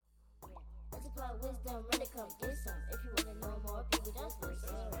wisdom, ready come get some. If you wanna know more, people just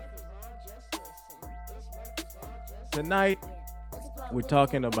listen. Tonight, we're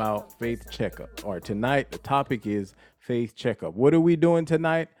talking about Faith Checkup. Or tonight, the topic is Faith Checkup. What are we doing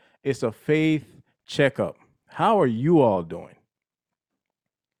tonight? It's a Faith Checkup. How are you all doing?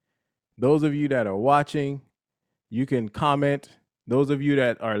 Those of you that are watching, you can comment. Those of you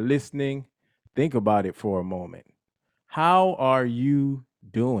that are listening, think about it for a moment. How are you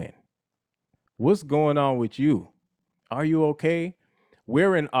doing? What's going on with you? Are you okay?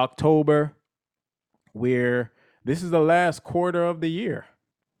 We're in October, where this is the last quarter of the year,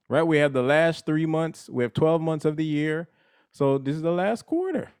 right? We have the last 3 months, we have 12 months of the year. So this is the last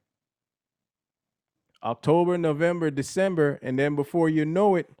quarter. October, November, December, and then before you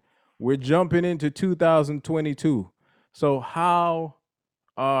know it, we're jumping into 2022. So, how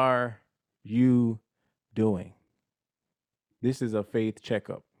are you doing? This is a faith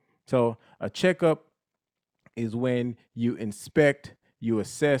checkup. So, a checkup is when you inspect, you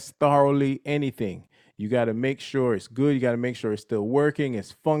assess thoroughly anything. You got to make sure it's good. You got to make sure it's still working,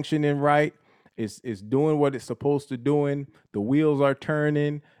 it's functioning right, it's doing what it's supposed to doing. The wheels are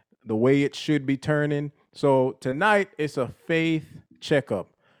turning the way it should be turning. So tonight it's a faith checkup.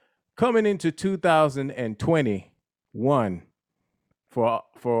 Coming into 2021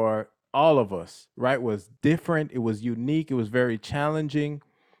 for all of us, right, was different. It was unique. It was very challenging.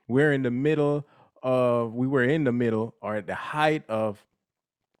 We're in the middle we were in the middle or at the height of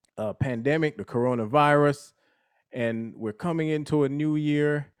a pandemic, the coronavirus, and we're coming into a new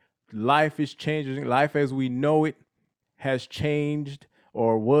year. Life is changing. Life as we know it has changed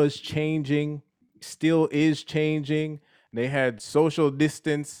or was changing, still is changing. They had social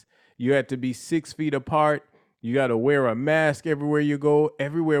distance. You had to be 6 feet apart. You got to wear a mask everywhere you go.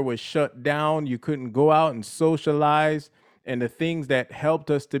 Everywhere was shut down. You couldn't go out and socialize. And the things that helped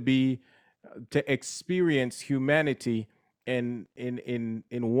us to experience humanity in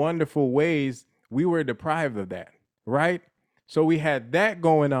wonderful ways, we were deprived of that, right? So we had that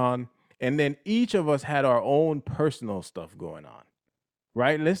going on, and then each of us had our own personal stuff going on,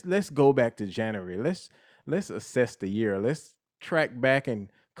 right? Let's go back to January. Let's assess the year. Let's track back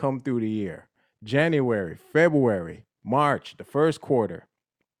and come through the year. January, February, March, the first quarter.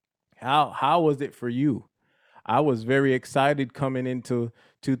 How was it for you? I was very excited coming into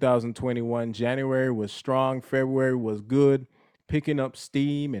 2021. January was strong, February was good, picking up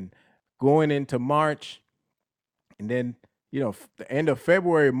steam and going into March. And then, the end of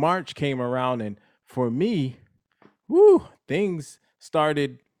February, March came around, and for me, things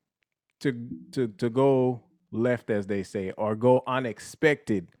started to go left, as they say, or go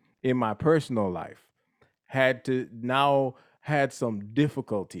unexpected in my personal life. Had some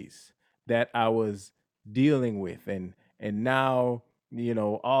difficulties that I was dealing with, and now,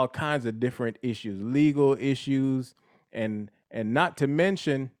 all kinds of different issues, legal issues, and not to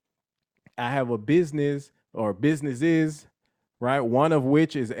mention, I have a business or businesses, right? One of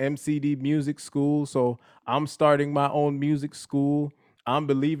which is MCD Music School. So I'm starting my own music school. I'm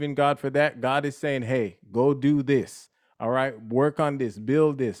believing God for that. God is saying, hey, go do this. All right, work on this,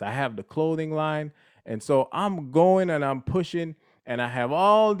 build this. I have the clothing line. And so I'm going and I'm pushing, and I have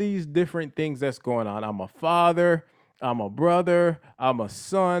all these different things that's going on. I'm a father, I'm a brother, I'm a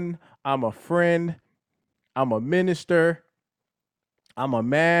son, I'm a friend, I'm a minister, I'm a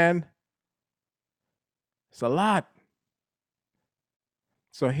man. It's a lot.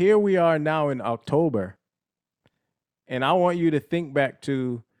 So here we are now in October, and I want you to think back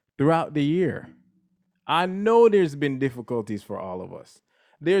to throughout the year. I know there's been difficulties for all of us.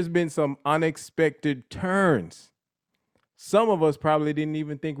 There's been some unexpected turns. Some of us probably didn't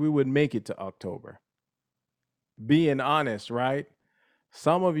even think we would make it to October. Being honest, right?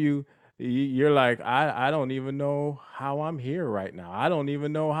 Some of you, you're like, I don't even know how I'm here right now. I don't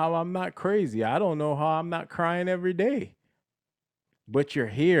even know how I'm not crazy. I don't know how I'm not crying every day. But you're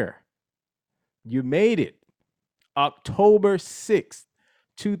here. You made it. October 6th,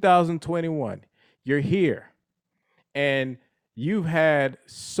 2021. You're here. And you've had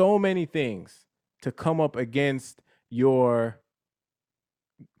so many things to come up against your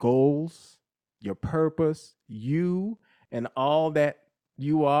goals, your purpose, you, and all that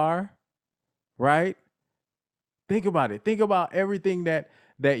you are, right? Think about it. Think about everything that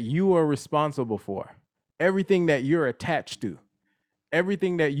you are responsible for, everything that you're attached to,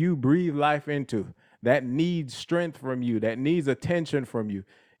 everything that you breathe life into, that needs strength from you, that needs attention from you.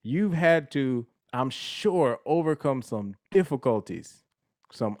 You've had to, I'm sure, overcome some difficulties,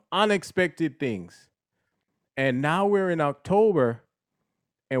 some unexpected things. And now we're in October,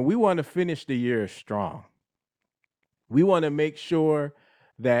 and we want to finish the year strong. We want to make sure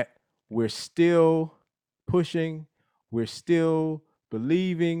that we're still pushing, we're still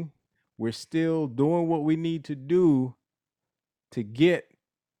believing, we're still doing what we need to do to get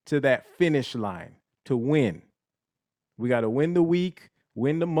to that finish line, to win. We got to win the week,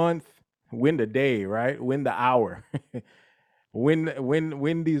 win the month, win the day, right? Win the hour.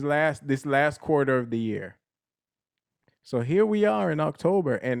 win this last quarter of the year. So here we are in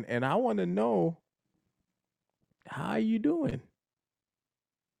October, and I want to know, how are you doing?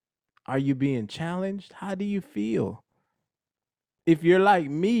 Are you being challenged? How do you feel? If you're like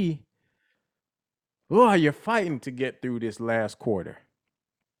me, oh, you're fighting to get through this last quarter.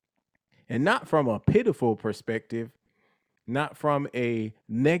 And not from a pitiful perspective, not from a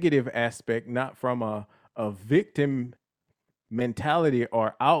negative aspect, not from a victim mentality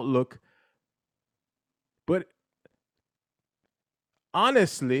or outlook, but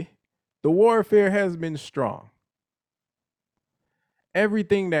honestly, the warfare has been strong.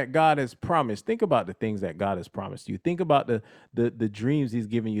 Everything that God has promised, think about the things that God has promised you. Think about the dreams he's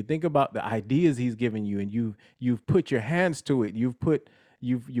given you. Think about the ideas he's given you, and you've put your hands to it. You've put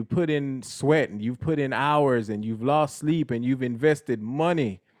in sweat, and you've put in hours, and you've lost sleep, and you've invested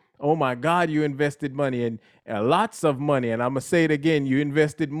money. Oh my God, you invested money, and lots of money. And I'm gonna say it again, you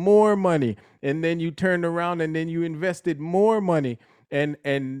invested more money, and then you turned around and then you invested more money,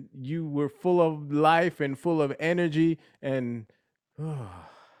 and you were full of life and full of energy, and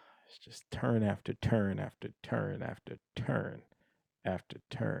it's just turn after turn after turn after turn after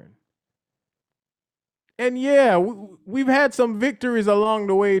turn. And yeah, we've had some victories along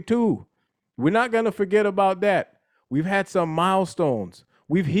the way too. We're not going to forget about that. We've had some milestones.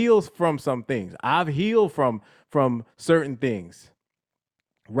 We've healed from some things. I've healed from certain things.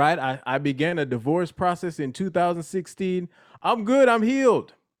 Right? I began a divorce process in 2016. I'm good. I'm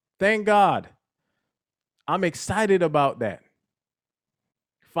healed. Thank God. I'm excited about that.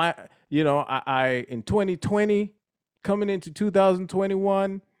 I in 2020, coming into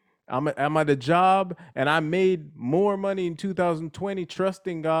 2021, I'm at a job, and I made more money in 2020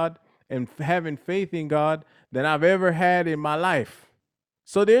 trusting God and having faith in God than I've ever had in my life.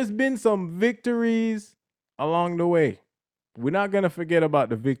 So there's been some victories along the way. We're not going to forget about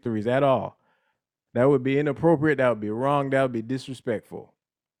the victories at all. That would be inappropriate. That would be wrong. That would be disrespectful.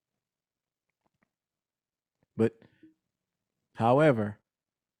 But however,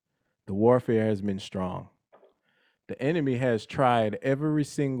 the warfare has been strong. The enemy has tried every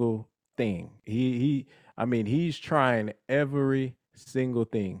single thing. He's trying every single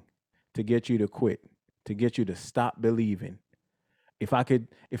thing to get you to quit, to get you to stop believing. If I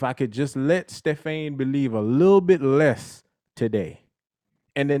could just let Stephane believe a little bit less today,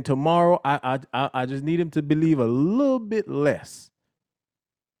 and then tomorrow I just need him to believe a little bit less.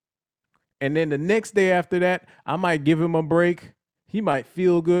 And then the next day after that, I might give him a break. He might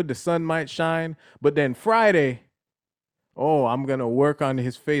feel good, the sun might shine, but then Friday, oh, I'm going to work on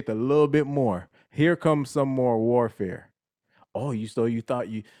his faith a little bit more. Here comes some more warfare. Oh, you thought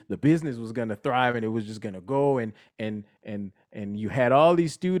the business was going to thrive and it was just going to go, and you had all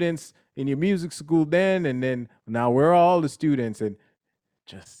these students in your music school then, and then now we're all the students, and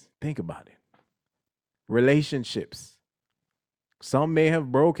just think about it. Relationships. Some may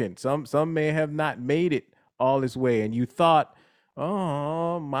have broken, some may have not made it all this way, and you thought,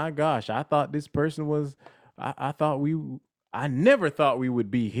 oh my gosh, I thought this person was I never thought we would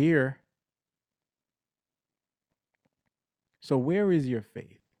be here. So where is your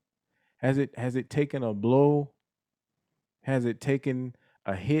faith? Has it taken a blow? Has it taken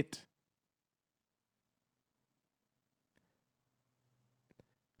a hit?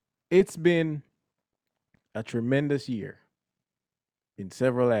 It's been a tremendous year in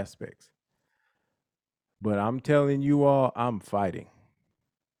several aspects. But I'm telling you all, I'm fighting.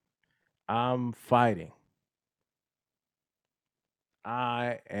 I'm fighting.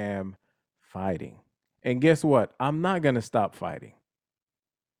 I am fighting. And guess what? I'm not going to stop fighting.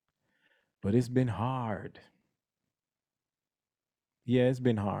 But it's been hard. Yeah, it's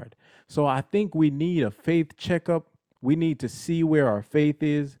been hard. So I think we need a faith checkup. We need to see where our faith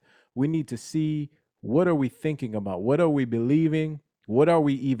is. We need to see, what are we thinking about? What are we believing? What are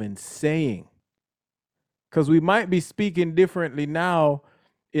we even saying? Because we might be speaking differently now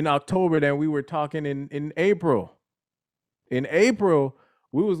in October than we were talking in April. In April,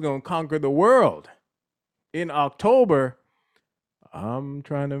 we was going to conquer the world. In October, I'm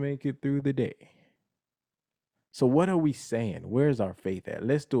trying to make it through the day. So what are we saying? Where's our faith at?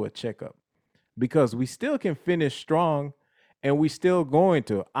 Let's do a checkup, because we still can finish strong, and we still going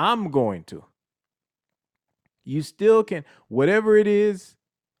to. I'm going to. You still can, whatever it is,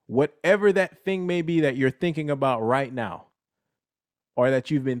 whatever that thing may be that you're thinking about right now. or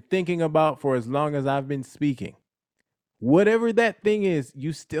that you've been thinking about for as long as I've been speaking. Whatever that thing is,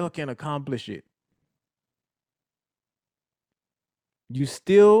 you still can accomplish it. You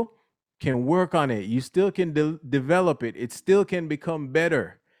still can work on it. You still can develop it. It still can become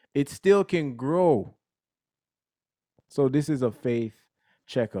better. It still can grow. So this is a faith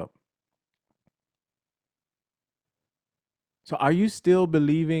checkup. So are you still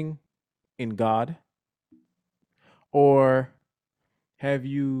believing in God? Or have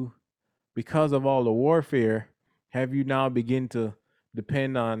you, because of all the warfare, have you now begin to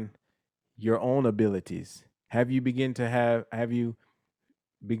depend on your own abilities? Have you begun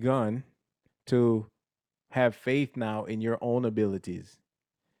to have faith now in your own abilities,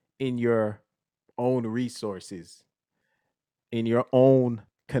 in your own resources, in your own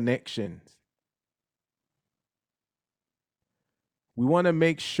connections? We want to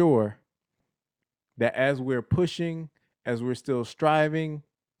make sure that as we're pushing, as we're still striving,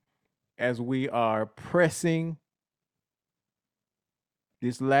 as we are pressing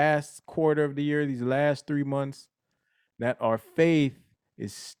this last quarter of the year, these last 3 months, that our faith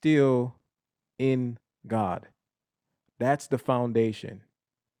is still in God. That's the foundation.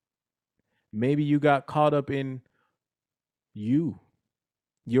 Maybe you got caught up in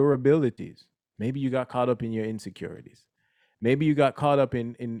your abilities. Maybe you got caught up in your insecurities. Maybe you got caught up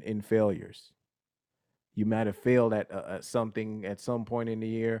in failures. You might have failed at something at some point in the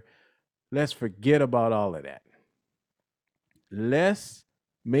year. Let's forget about all of that. Let's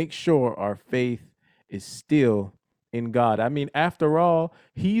make sure our faith is still in God. I mean, after all,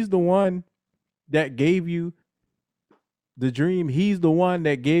 He's the one that gave you the dream. He's the one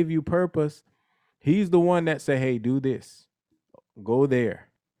that gave you purpose. He's the one that said, hey, do this, go there,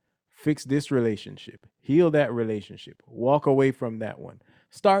 fix this relationship, heal that relationship, walk away from that one,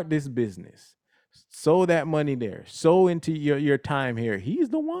 start this business, sow that money there, sow into your time here. He's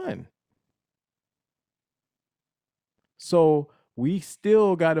the one. So we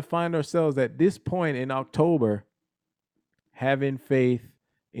still got to find ourselves at this point in October having faith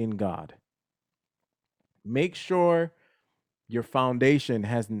in God. Make sure your foundation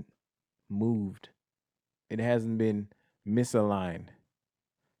hasn't moved. It hasn't been misaligned.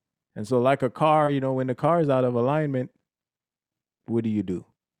 And so like a car, when the car is out of alignment, what do?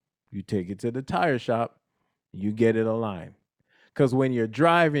 You take it to the tire shop, you get it aligned. Because when you're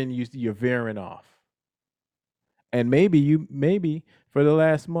driving, you're veering off. And maybe for the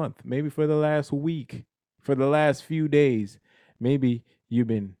last month, maybe for the last week, for the last few days, maybe you've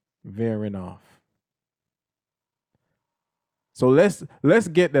been veering off. So let's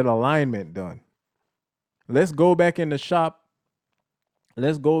get that alignment done. Let's go back in the shop.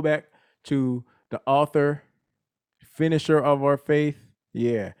 Let's go back to the author, finisher of our faith.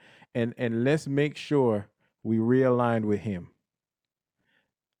 Yeah. And let's make sure we realign with him.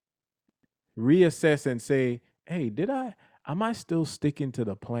 Reassess and say, hey, am I still sticking to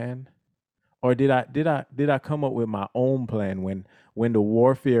the plan? Or did I come up with my own plan when the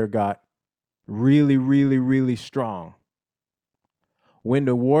warfare got really, really, really strong? When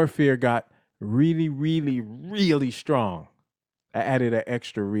the warfare got really, really, really strong, I added an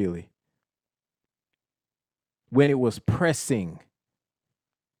extra really. When it was pressing,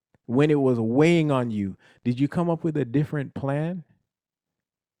 when it was weighing on you, did you come up with a different plan?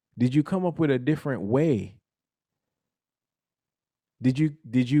 Did you come up with a different way? Did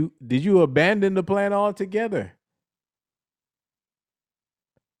you abandon the plan altogether?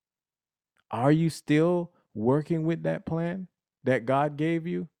 Are you still working with that plan that God gave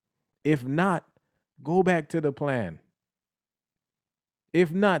you? If not, go back to the plan.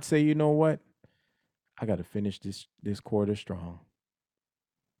 If not, say, you know what? I got to finish this quarter strong.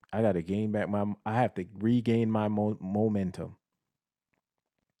 I got to I have to regain my momentum.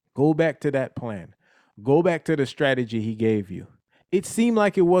 Go back to that plan. Go back to the strategy he gave you. It seemed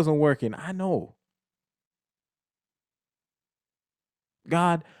like it wasn't working. I know.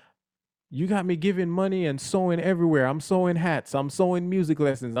 God, you got me giving money and sewing everywhere. I'm sewing hats. I'm sewing music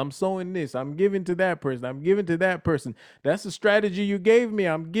lessons. I'm sewing this. I'm giving to that person. I'm giving to that person. That's the strategy you gave me.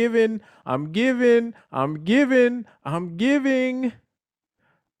 I'm giving.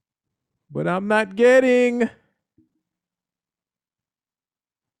 But I'm not getting.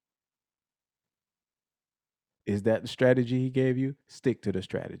 Is that the strategy he gave you? Stick to the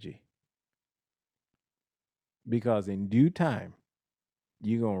strategy. Because in due time,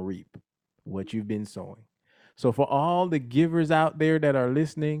 you're going to reap what you've been sowing. So for all the givers out there that are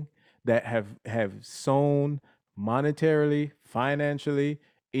listening, that have sown monetarily, financially,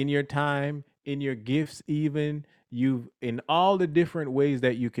 in your time, in your gifts, even, you've in all the different ways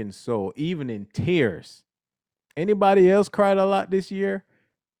that you can sow, even in tears, Anybody else cried a lot this year?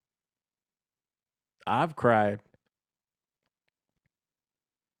 I've cried.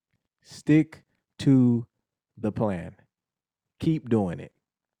 Stick to the plan. Keep doing it.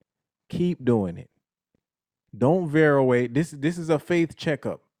 Keep doing it. Don't veer away. This is a faith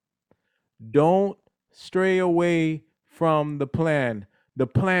checkup. Don't stray away from the plan. The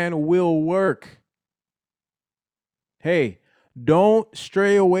plan will work. Hey, don't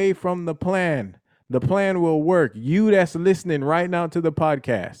stray away from the plan. The plan will work. You that's listening right now to the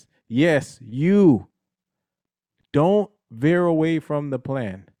podcast. Yes, you. Don't veer away from the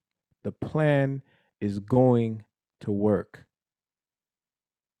plan. The plan is going to work.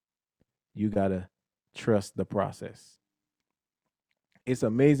 You got to trust the process. It's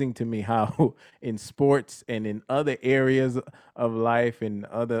amazing to me how in sports and in other areas of life, in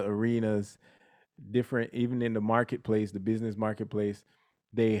other arenas, different, even in the marketplace, the business marketplace,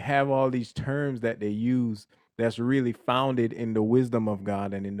 they have all these terms that they use that's really founded in the wisdom of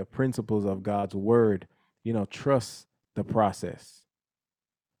God and in the principles of God's word. Trust the process.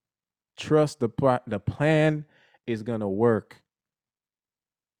 Trust the plan is going to work.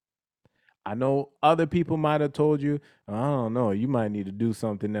 I know other people might have told you, I don't know, you might need to do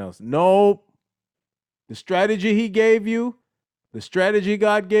something else. Nope. The strategy he gave you, the strategy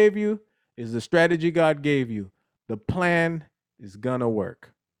God gave you is the strategy God gave you. The plan is going to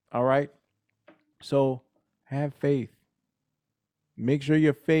work. All right? So have faith. Make sure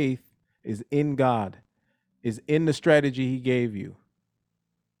your faith is in God, is in the strategy he gave you.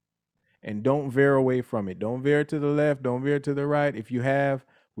 And don't veer away from it. Don't veer to the left. Don't veer to the right. If you have,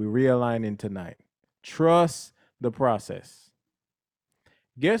 we're realigning tonight. Trust the process.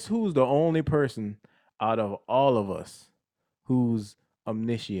 Guess who's the only person out of all of us who's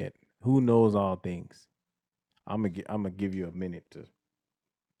omniscient, who knows all things? I'm gonna give you a minute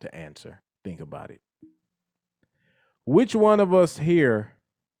to answer. Think about it. Which one of us here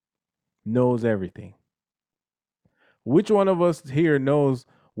knows everything? Which one of us here knows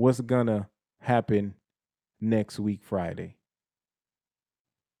what's gonna happen next week, Friday?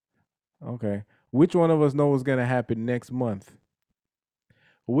 Okay. Which one of us knows what's gonna happen next month?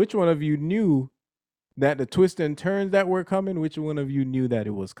 Which one of you knew that the twists and turns that were coming? Which one of you knew that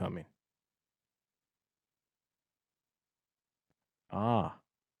it was coming? Ah,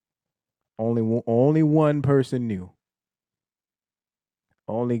 only one person knew.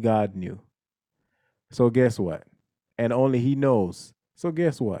 Only God knew. So guess what? And only he knows. So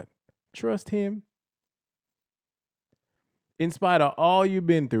guess what? Trust him. In spite of all you've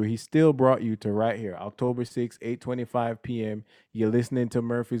been through, he still brought you to right here, October 6th, 8:25 p.m. You're listening to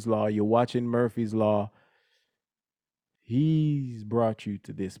Murphy's Law. You're watching Murphy's Law. He's brought you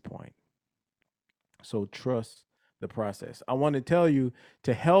to this point. So trust the process. I want to tell you,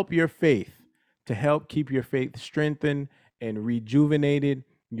 to help your faith, to help keep your faith strengthened and rejuvenated,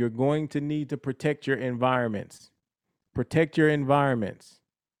 you're going to need to protect your environments. Protect your environments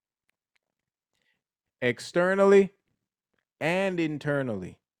externally and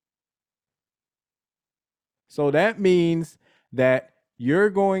internally. So that means that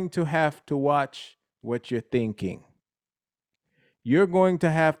you're going to have to watch what you're thinking. You're going to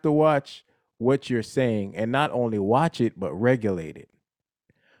have to watch what you're saying, and not only watch it, but regulate it.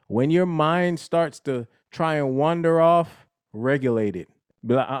 When your mind starts to try and wander off, regulate it.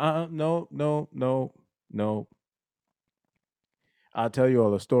 Be like, no, no, no, no. I'll tell you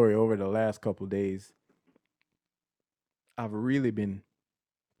all a story. Over the last couple of days, I've really been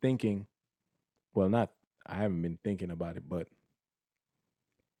thinking, well, not, I haven't been thinking about it, but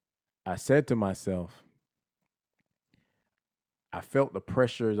I said to myself, I felt the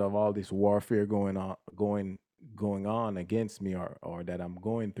pressures of all this warfare going on against me, or that I'm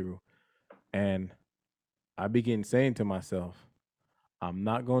going through. And I began saying to myself, I'm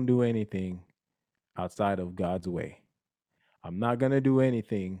not going to do anything outside of God's way. I'm not going to do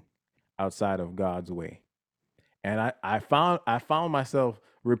anything outside of God's way. And I found myself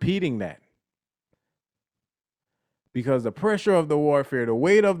repeating that, because the pressure of the warfare, the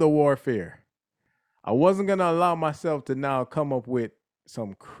weight of the warfare, I wasn't going to allow myself to now come up with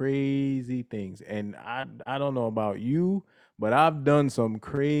some crazy things. And I don't know about you, but I've done some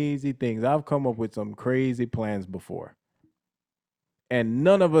crazy things. I've come up with some crazy plans before. And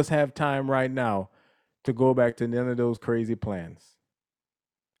none of us have time right now to go back to none of those crazy plans.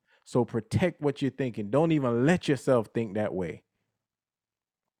 So protect what you're thinking. Don't even let yourself think that way.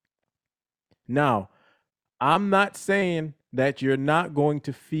 Now, I'm not saying that you're not going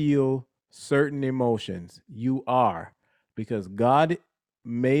to feel certain emotions. You are, because God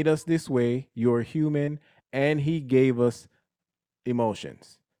made us this way. You're human, and he gave us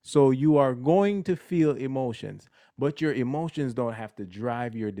emotions. So you are going to feel emotions, but your emotions don't have to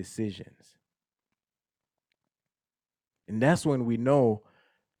drive your decisions. And that's when we know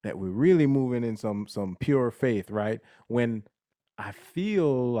that we're really moving in some pure faith, right? When I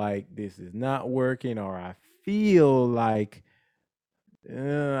feel like this is not working, or I feel like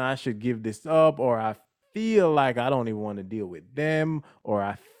I should give this up, or I feel like I don't even want to deal with them, or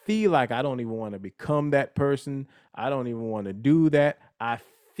I feel like I don't even want to become that person. I don't even want to do that. I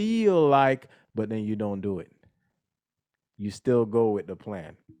feel like, but then you don't do it. You still go with the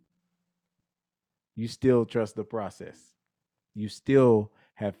plan. You still trust the process. You still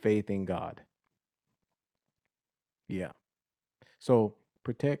have faith in God. Yeah. So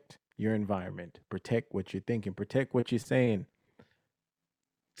protect your environment, protect what you're thinking, protect what you're saying.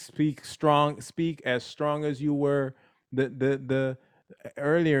 Speak strong, speak as strong as you were the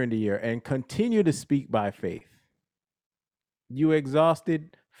earlier in the year, and continue to speak by faith. You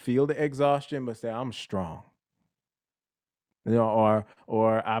exhausted, feel the exhaustion, but say, I'm strong. Or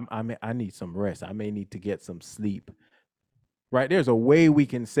I need some rest. I may need to get some sleep. Right? There's a way we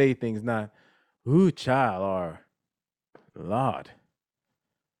can say things, not, ooh, child, or Lord.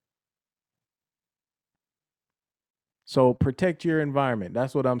 So protect your environment.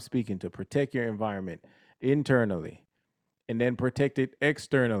 That's what I'm speaking to. Protect your environment internally, and then protect it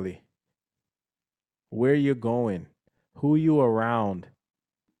externally. Where you're going, who you around.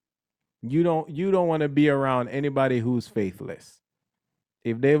 You don't want to be around anybody who's faithless.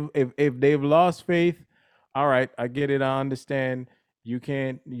 If they've lost faith, all right, I get it. I understand. You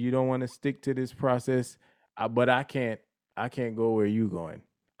don't want to stick to this process, but I can't go where you going.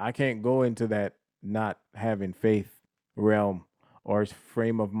 I can't go into that not having faith realm, or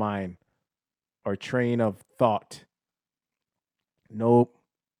frame of mind, or train of thought. Nope.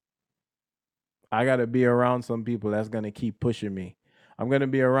 I got to be around some people that's going to keep pushing me. I'm going to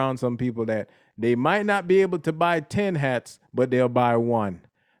be around some people that they might not be able to buy 10 hats, but they'll buy one.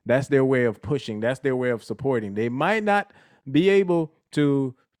 That's their way of pushing. That's their way of supporting. They might not be able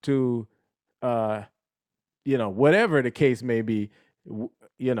to uh whatever the case may be,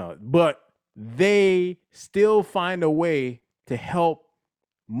 but they still find a way to help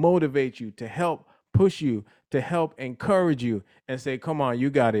motivate you, to help push you, to help encourage you, and say, come on, you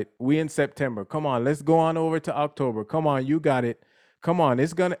got it. We in September. Come on, let's go on over to October. Come on, you got it. Come on,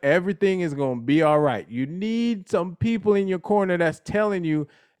 everything is gonna be all right. You need some people in your corner that's telling you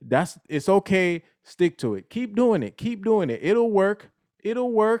it's okay. Stick to it. Keep doing it. Keep doing it. It'll work.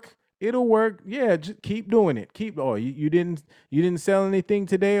 It'll work. It'll work. Yeah, just keep doing it. You didn't sell anything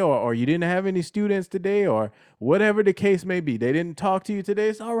today, or you didn't have any students today, or whatever the case may be. They didn't talk to you today.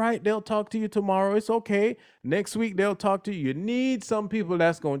 It's all right. They'll talk to you tomorrow. It's okay. Next week they'll talk to you. You need some people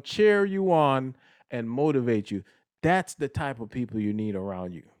that's going to cheer you on and motivate you. That's the type of people you need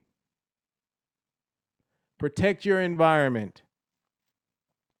around you. Protect your environment.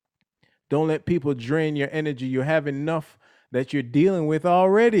 Don't let people drain your energy. You have enough that you're dealing with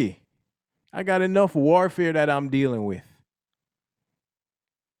already. I got enough warfare that I'm dealing with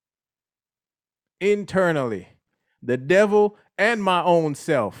internally, the devil and my own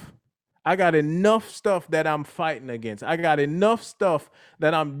self. I got enough stuff that I'm fighting against. I got enough stuff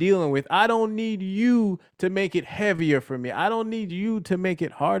that I'm dealing with. I don't need you to make it heavier for me. I don't need you to make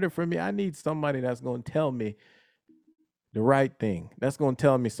it harder for me. I need somebody that's going to tell me the right thing. That's going to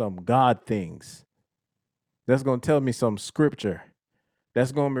tell me some God things. That's going to tell me some scripture.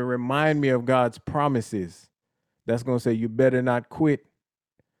 That's going to remind me of God's promises. That's going to say, you better not quit.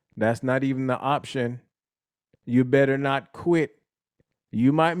 That's not even the option. You better not quit.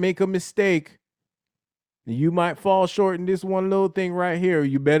 You might make a mistake. You might fall short in this one little thing right here.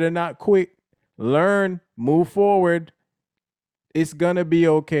 You better not quit. Learn, move forward. It's going to be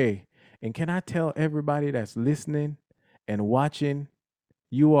okay. And can I tell everybody that's listening and watching,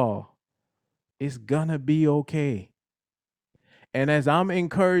 you all, it's going to be okay. And as I'm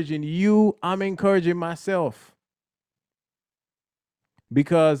encouraging you, I'm encouraging myself.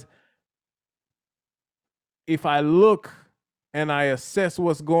 Because if I look and I assess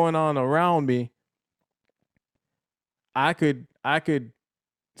what's going on around me, I could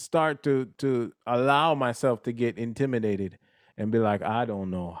start to allow myself to get intimidated and be like, I don't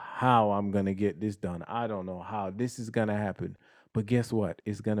know how I'm going to get this done. I don't know how this is going to happen. But guess what?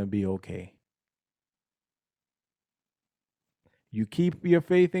 It's going to be okay. You keep your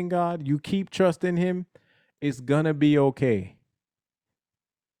faith in God, you keep trusting him, it's going to be okay.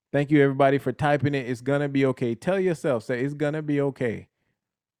 Thank you, everybody, for typing it. It's going to be okay. Tell yourself, say, it's going to be okay.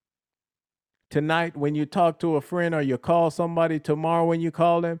 Tonight, when you talk to a friend or you call somebody, tomorrow when you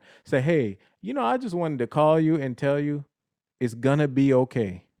call them, say, hey, I just wanted to call you and tell you it's going to be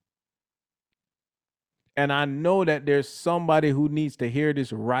okay. And I know that there's somebody who needs to hear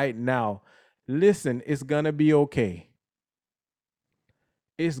this right now. Listen, it's going to be okay.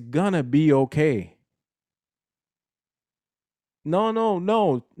 It's going to be okay. No, no,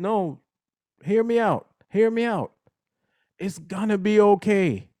 no, no. Hear me out. Hear me out. It's going to be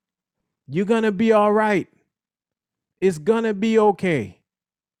okay. You're going to be all right. It's going to be okay.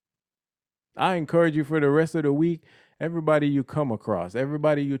 I encourage you for the rest of the week, everybody you come across,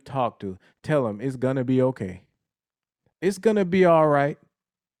 everybody you talk to, tell them it's going to be okay. It's going to be all right.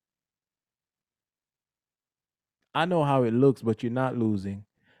 I know how it looks, but you're not losing.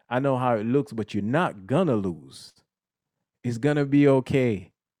 I know how it looks, but you're not going to lose. It's going to be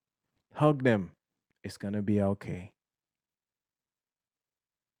okay. Hug them. It's going to be okay.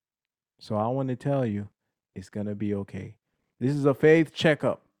 So I want to tell you, it's going to be okay. This is a faith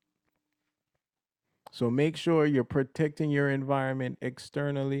checkup. So make sure you're protecting your environment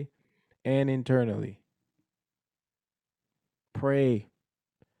externally and internally. Pray,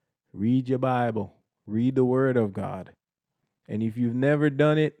 read your Bible, read the Word of God. And if you've never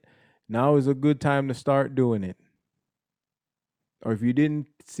done it, now is a good time to start doing it. Or if you didn't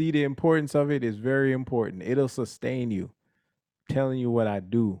see the importance of it, it's very important. It'll sustain you. I'm telling you what I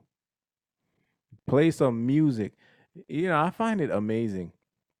do. Play some music. I find it amazing.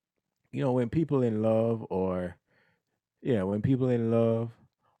 When people in love or when people in love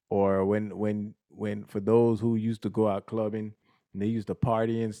or when for those who used to go out clubbing and they used to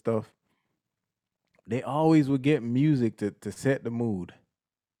party and stuff, they always would get music to set the mood.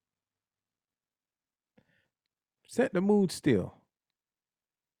 Set the mood still.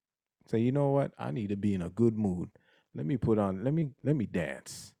 Say, you know what? I need to be in a good mood. Let me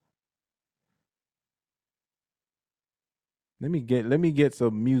dance. Let me get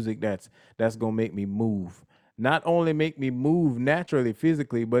some music that's gonna make me move. Not only make me move naturally,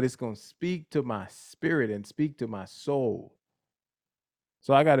 physically, but it's gonna speak to my spirit and speak to my soul.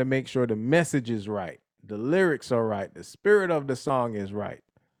 So I gotta make sure the message is right, the lyrics are right, the spirit of the song is right.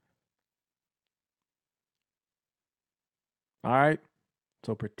 All right.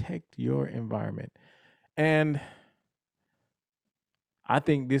 So protect your environment. And I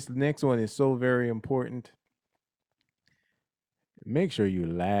think this next one is so very important. Make sure you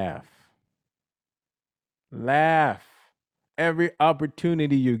laugh. Laugh. Every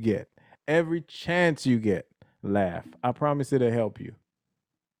opportunity you get, every chance you get, laugh. I promise it'll help you.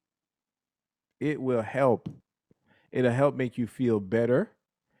 It will help. It'll help make you feel better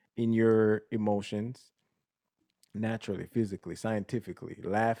in your emotions, naturally, physically, scientifically.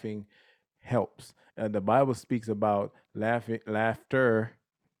 Laughing helps. The Bible speaks about laughter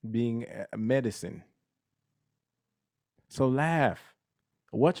being a medicine. So laugh.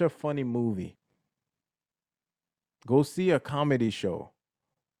 Watch a funny movie. Go see a comedy show.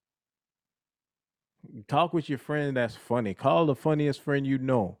 Talk with your friend that's funny. Call the funniest friend you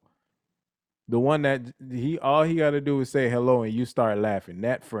know. The one that all he got to do is say hello and you start laughing.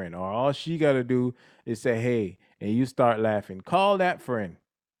 That friend, or all she got to do is say hey and you start laughing. Call that friend.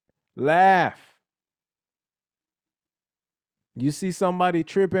 Laugh. You see somebody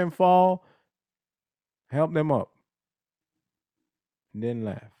trip and fall, help them up. And then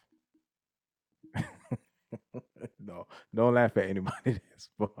laugh. No, don't laugh at anybody that's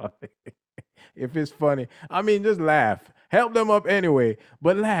falling. If it's funny, I mean, just laugh. Help them up anyway,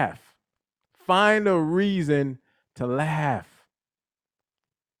 but laugh. Find a reason to laugh.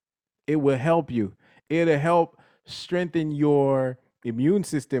 It will help you. It'll help strengthen your immune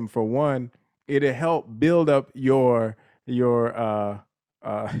system for one. It'll help build up your it'll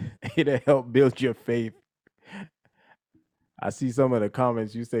help build your faith. I see some of the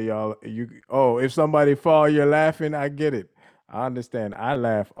comments you say if somebody fall you're laughing. I get it. I understand. I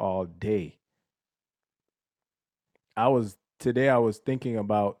laugh all day. I was thinking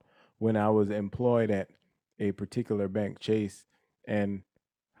about when I was employed at a particular bank, Chase, and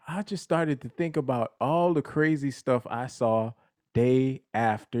I just started to think about all the crazy stuff I saw day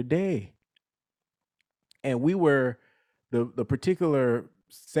after day. And we were the particular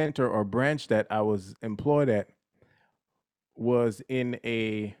center or branch that I was employed at was in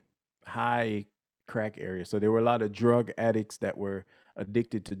a high crack area. So there were a lot of drug addicts that were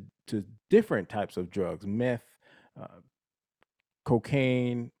addicted to different types of drugs, meth, uh,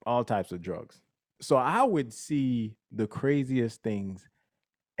 cocaine, all types of drugs. So I would see the craziest things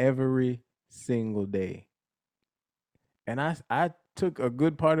every single day. And I took a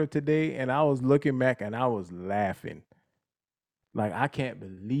good part of today and I was looking back and I was laughing. Like I can't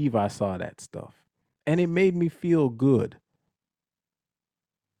believe I saw that stuff. And it made me feel good.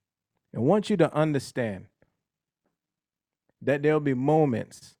 I want you to understand that there'll be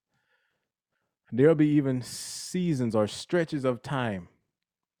moments There'll be even seasons or stretches of time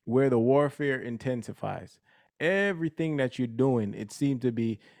where the warfare intensifies. Everything that you're doing, it seemed to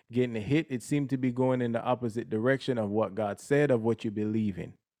be getting hit. It seemed to be going in the opposite direction of what God said, of what you believe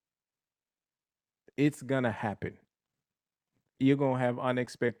in. It's going to happen. You're going to have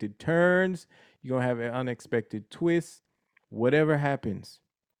unexpected turns. You're going to have an unexpected twist. Whatever happens,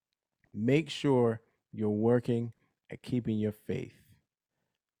 make sure you're working at keeping your faith,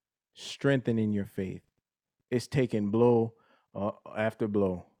 strengthening your faith. It's taking blow after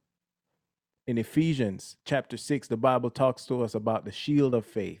blow. In Ephesians chapter 6, the Bible talks to us about the shield of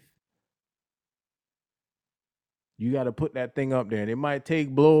faith. You got to put that thing up there. And it might take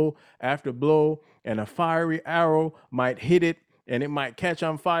blow after blow, and a fiery arrow might hit it, and it might catch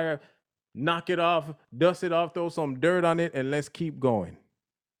on fire, knock it off, dust it off, throw some dirt on it, and let's keep going.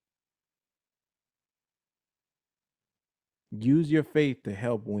 Use your faith to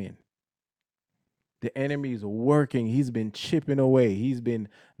help win. The enemy is working. He's been chipping away. He's been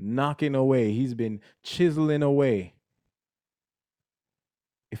knocking away. He's been chiseling away.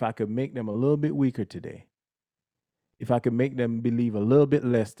 If I could make them a little bit weaker today, if I could make them believe a little bit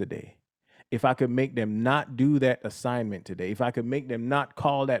less today, if I could make them not do that assignment today, if I could make them not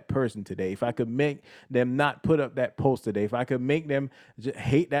call that person today, if I could make them not put up that post today, if I could make them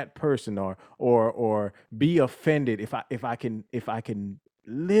hate that person or be offended, if I can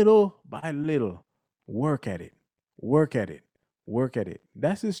little by little work at it, work at it, work at it.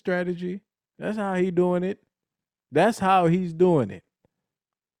 That's his strategy. That's how he's doing it. That's how he's doing it.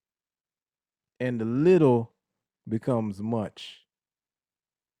 And the little becomes much.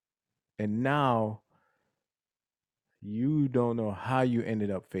 And now you don't know how you ended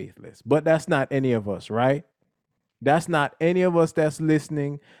up faithless. But that's not any of us, right? That's not any of us that's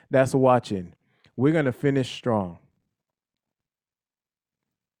listening, that's watching. We're going to finish strong.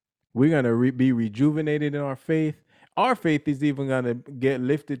 We're going to be rejuvenated in our faith. Our faith is even going to get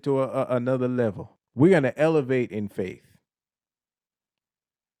lifted to another level. We're going to elevate in faith.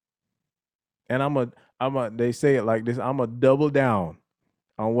 And they say it like this, I'm going to double down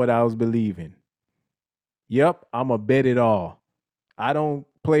on what I was believing. Yep, I'm going to bet it all. I don't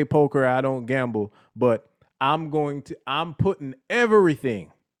play poker, I don't gamble, but I'm putting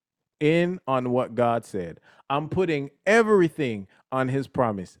everything in on what God said. I'm putting everything on his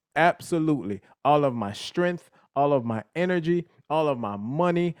promise. Absolutely. All of my strength, all of my energy, all of my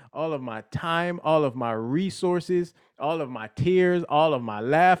money, all of my time, all of my resources, all of my tears, all of my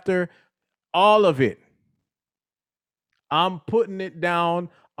laughter, all of it. I'm putting it down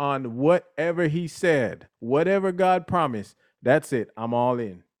on whatever he said, whatever God promised. That's it. I'm all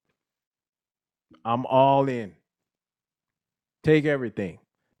in. I'm all in. Take everything.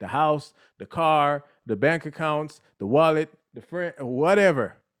 The house, the car, the bank accounts, the wallet, the friend,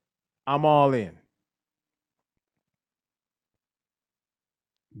 whatever. I'm all in.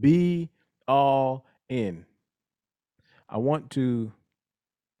 Be all in. I want to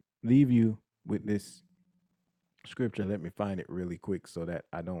leave you with this scripture. Let me find it really quick so that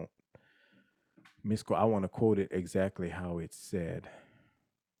I don't misquote. I want to quote it exactly how it's said.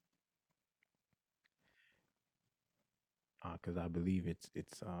 Because I believe it's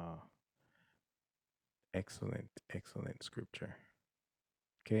excellent scripture.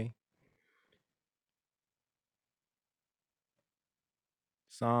 Okay.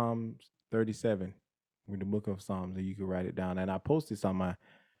 Psalms 37. We're in the book of Psalms, and you can write it down. And I posted this on my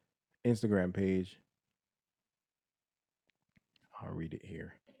Instagram page. I'll read it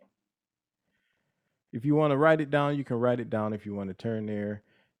here. If you want to write it down, you can write it down. If you want to turn there,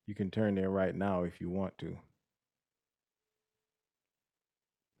 you can turn there right now if you want to.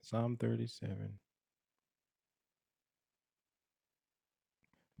 Psalm 37.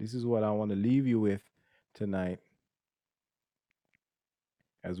 This is what I want to leave you with tonight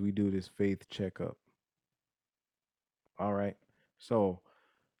as we do this faith checkup. All right. So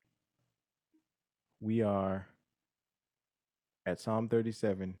we are at Psalm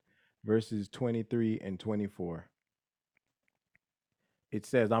 37, verses 23 and 24. It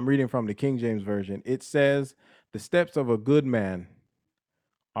says, I'm reading from the King James Version. It says, the steps of a good man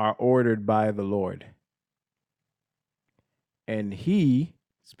are ordered by the Lord. And he,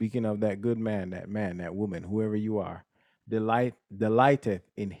 speaking of that good man, that woman, whoever you are, delighteth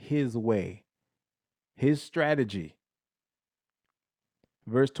in his way, his strategy.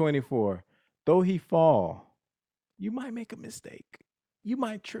 Verse 24, though he fall, you might make a mistake. You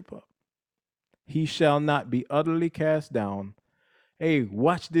might trip up. He shall not be utterly cast down. Hey,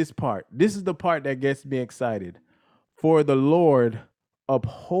 watch this part. This is the part that gets me excited. For the Lord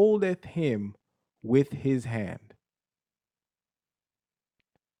upholdeth him with his hand.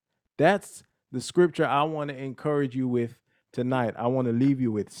 That's The scripture I want to encourage you with tonight, I want to leave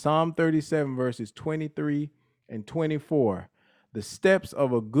you with Psalm 37, verses 23 and 24. The steps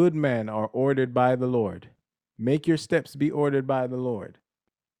of a good man are ordered by the Lord. Make your steps be ordered by the Lord.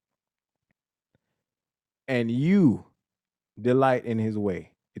 And you delight in his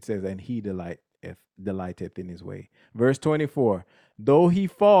way. It says, and he delighteth in his way. Verse 24, though he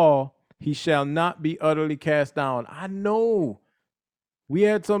fall, he shall not be utterly cast down. I know we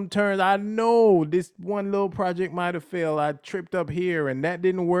had some turns. I know this one little project might have failed. I tripped up here and that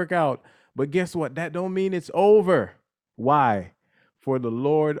didn't work out. But guess what? That don't mean it's over. Why? For the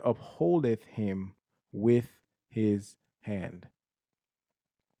Lord upholdeth him with his hand.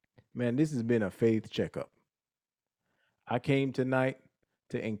 Man, this has been a faith checkup. I came tonight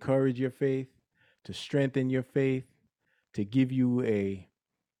to encourage your faith, to strengthen your faith, to give you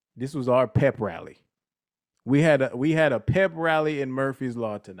this was our pep rally. We had a pep rally in Murphy's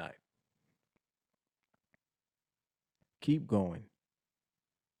Law tonight. Keep going.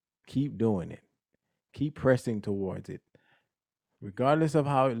 Keep doing it. Keep pressing towards it. Regardless of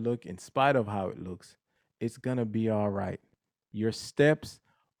how it looks, in spite of how it looks, it's going to be all right. Your steps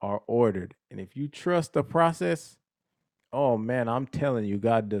are ordered. And if you trust the process, oh man, I'm telling you,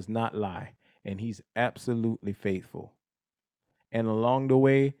 God does not lie. And he's absolutely faithful. And along the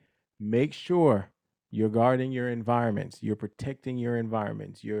way, make sure you're guarding your environments. You're protecting your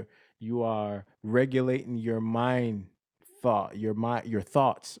environments. You are regulating your mind your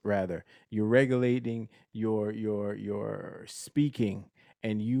thoughts rather. You're regulating your speaking,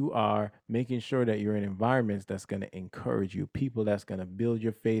 and you are making sure that you're in environments that's going to encourage you, people that's going to build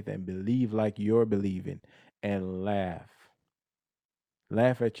your faith and believe like you're believing, and laugh.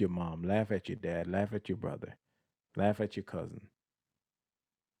 Laugh at your mom, laugh at your dad, laugh at your brother, laugh at your cousin.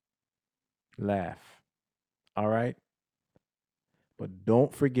 Laugh. All right? But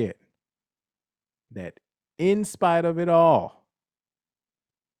don't forget that in spite of it all,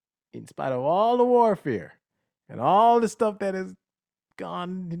 in spite of all the warfare and all the stuff that has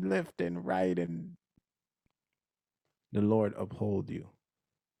gone left and right, and the Lord uphold you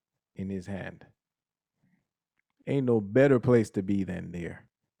in his hand. Ain't no better place to be than there,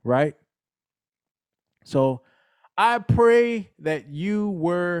 right? So I pray that you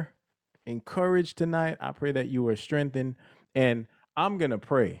were encouraged tonight. I pray that you were strengthened, and I'm gonna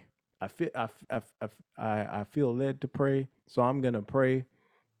pray. I feel led to pray, so I'm gonna pray.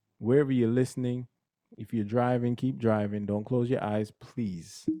 Wherever you're listening, if you're driving, keep driving. Don't close your eyes,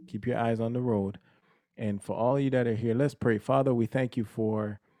 please. Keep your eyes on the road. And for all of you that are here, let's pray. Father, we thank you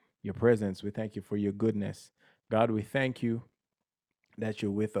for your presence. We thank you for your goodness. God, we thank you that you're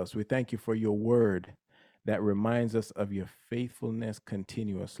with us. We thank you for your word that reminds us of your faithfulness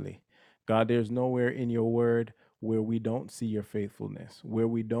continuously. God, there's nowhere in your word where we don't see your faithfulness, where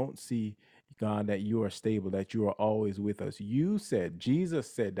we don't see, God, that you are stable, that you are always with us. You said,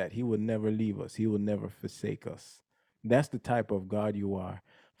 Jesus said that he would never leave us, he will never forsake us. That's the type of God you are.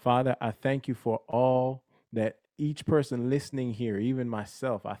 Father, I thank you for all that each person listening here, even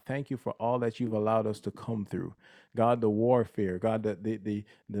myself, I thank you for all that you've allowed us to come through. God, the warfare, God, the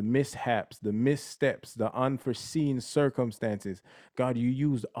mishaps, the missteps, the unforeseen circumstances. God, you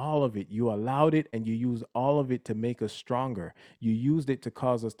used all of it. You allowed it, and you used all of it to make us stronger. You used it to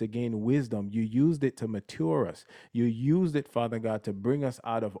cause us to gain wisdom. You used it to mature us. You used it, Father God, to bring us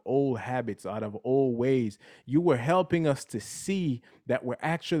out of old habits, out of old ways. You were helping us to see that we're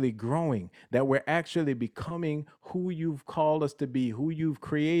actually growing, that we're actually becoming who you've called us to be, who you've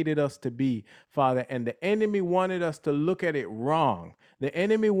created us to be, Father. And the enemy wanted us to look at it wrong. The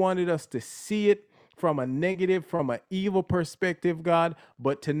enemy wanted us to see it from a negative, from an evil perspective, God.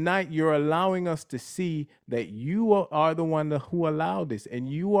 But tonight you're allowing us to see that you are the one who allowed this, and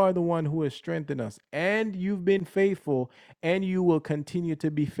you are the one who has strengthened us, and you've been faithful, and you will continue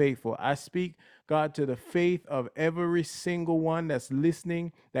to be faithful. I speak, God, to the faith of every single one that's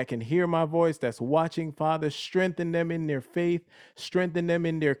listening, that can hear my voice, that's watching, Father. Strengthen them in their faith, strengthen them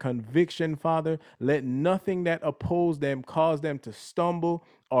in their conviction, Father. Let nothing that oppose them cause them to stumble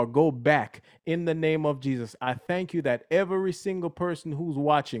or go back in the name of Jesus. I thank you that every single person who's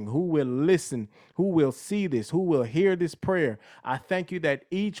watching, who will listen, who will see this, who will hear this prayer, I thank you that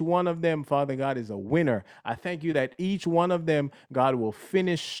each one of them, Father God, is a winner. I thank you that each one of them, God, will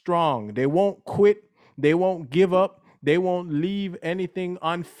finish strong. They won't quit. They won't give up. They won't leave anything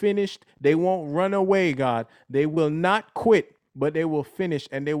unfinished. They won't run away, God. They will not quit, but they will finish,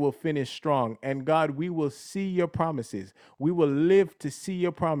 and they will finish strong. And God, we will see your promises. We will live to see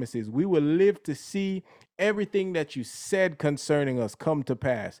your promises. We will live to see everything that you said concerning us come to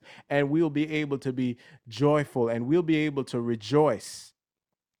pass. And we'll be able to be joyful, and we'll be able to rejoice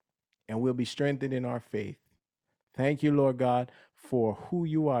and we'll be strengthened in our faith. Thank you, Lord God, for who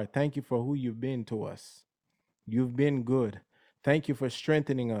you are. Thank you for who you've been to us. You've been good. Thank you for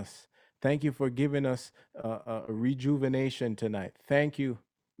strengthening us. Thank you for giving us a rejuvenation tonight. Thank you.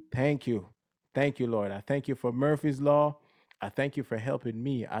 Thank you. Thank you, Lord. I thank you for Murphy's Law. I thank you for helping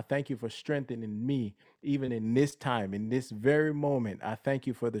me. I thank you for strengthening me, even in this time, in this very moment. I thank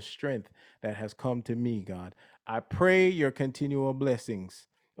you for the strength that has come to me, God. I pray your continual blessings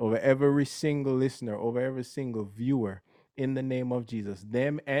over every single listener, over every single viewer, in the name of Jesus,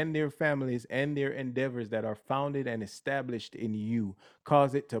 them and their families and their endeavors that are founded and established in you.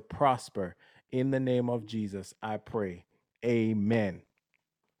 Cause it to prosper in the name of Jesus. I pray. Amen.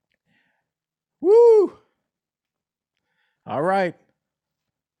 Woo! All right.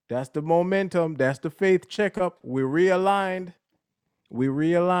 That's the momentum. That's the faith checkup. We're realigned. We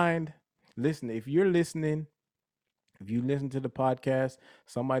realigned. Listen, if you're listening, if you listen to the podcast,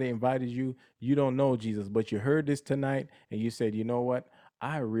 somebody invited you, you don't know Jesus, but you heard this tonight and you said, you know what?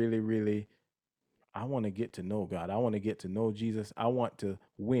 I really, I want to get to know God. I want to get to know Jesus. I want to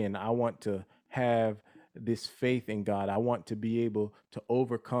win. I want to have this faith in God. I want to be able to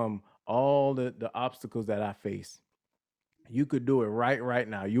overcome all the obstacles that I face. You could do it right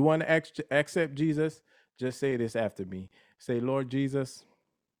now. You want to accept Jesus? Just say this after me. Say, Lord Jesus,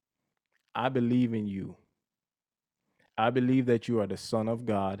 I believe in you. I believe that you are the Son of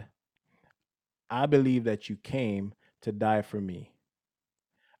God. I believe that you came to die for me.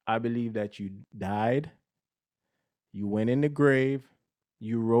 I believe that you died, you went in the grave,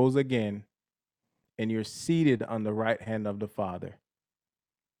 you rose again, and you're seated on the right hand of the Father.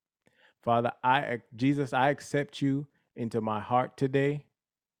 Father, Jesus, I accept you into my heart today,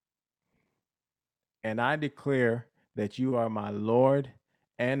 and I declare that you are my Lord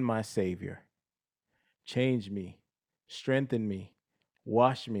and my Savior. Change me, strengthen me,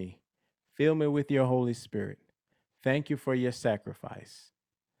 wash me, fill me with your Holy Spirit. Thank you for your sacrifice.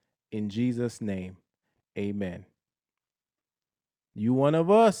 In Jesus' name, amen. You one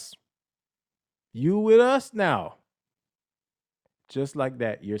of us. You with us now. Just like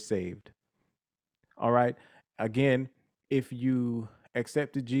that, you're saved. All right. Again, if you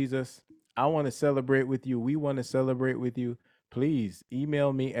accepted Jesus, I want to celebrate with you. We want to celebrate with you. Please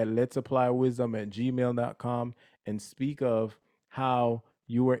email me at letsapplywisdom@gmail.com and speak of how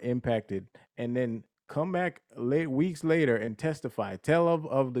you were impacted. And then come back weeks later and testify. Tell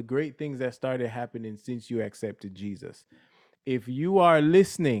of the great things that started happening since you accepted Jesus. If you are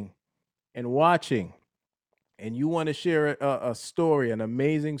listening and watching, and you want to share a story, an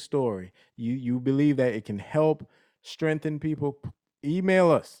amazing story, you believe that it can help strengthen people,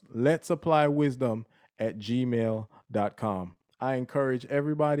 email us, letsapplywisdom@gmail.com. I encourage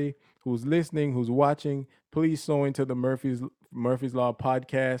everybody who's listening, who's watching, please sow into the Murphy's Law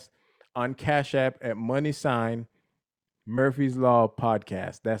podcast on Cash App at # Murphy's Law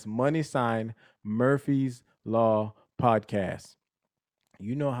Podcast. That's # Murphy's Law Podcast.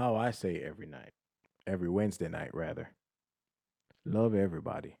 You know how I say every night. Every Wednesday night, rather. Love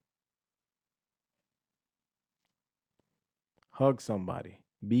everybody. Hug somebody.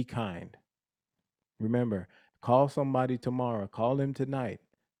 Be kind. Remember, call somebody tomorrow. Call them tonight.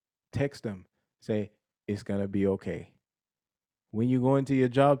 Text them. Say, it's going to be okay. When you go into your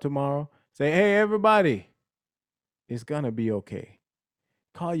job tomorrow, say, hey, everybody, it's going to be okay.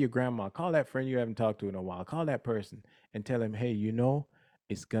 Call your grandma. Call that friend you haven't talked to in a while. Call that person and tell them, hey,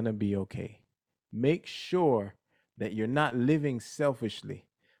 it's going to be okay. Make sure that you're not living selfishly,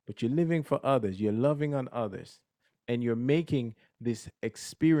 but you're living for others. You're loving on others. And you're making this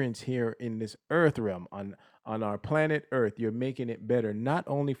experience here in this earth realm, on our planet Earth, you're making it better, not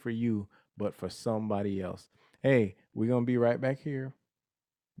only for you, but for somebody else. Hey, we're going to be right back here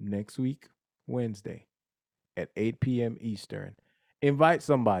next week, Wednesday at 8 p.m. Eastern. Invite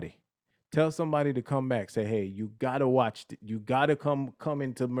somebody. Tell somebody to come back. Say, hey, you got to watch. You got to come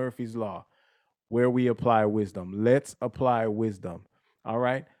into Murphy's Law, where we apply wisdom. Let's apply wisdom. All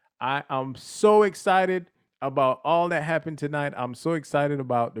right. I am so excited about all that happened tonight. I'm so excited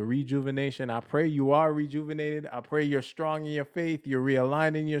about the rejuvenation. I pray you are rejuvenated. I pray you're strong in your faith. You're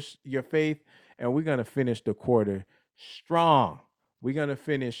realigning your faith. And we're going to finish the quarter strong. We're going to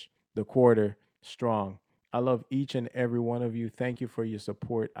finish the quarter strong. I love each and every one of you. Thank you for your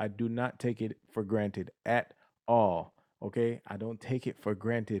support. I do not take it for granted at all. Okay. I don't take it for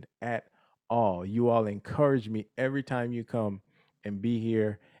granted at all. You all encourage me every time you come and be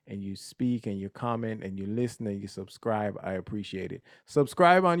here and you speak and you comment and you listen and you subscribe. I appreciate it.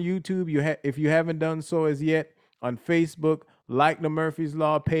 Subscribe on YouTube. If you haven't done so as yet, on Facebook, like the Murphy's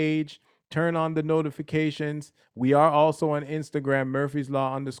Law page. Turn on the notifications. We are also on Instagram, Murphy's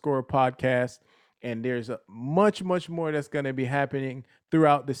Law _podcast. And there's much, much more that's going to be happening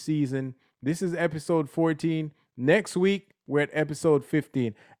throughout the season. This is episode 14. Next week, we're at episode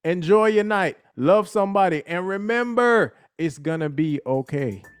 15. Enjoy your night. Love somebody. And remember, it's going to be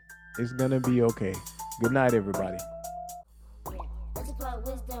okay. It's going to be okay. Good night, everybody. Yeah. Let's apply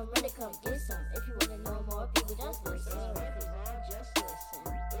wisdom, really come get some. If you wanna know more, people just listen.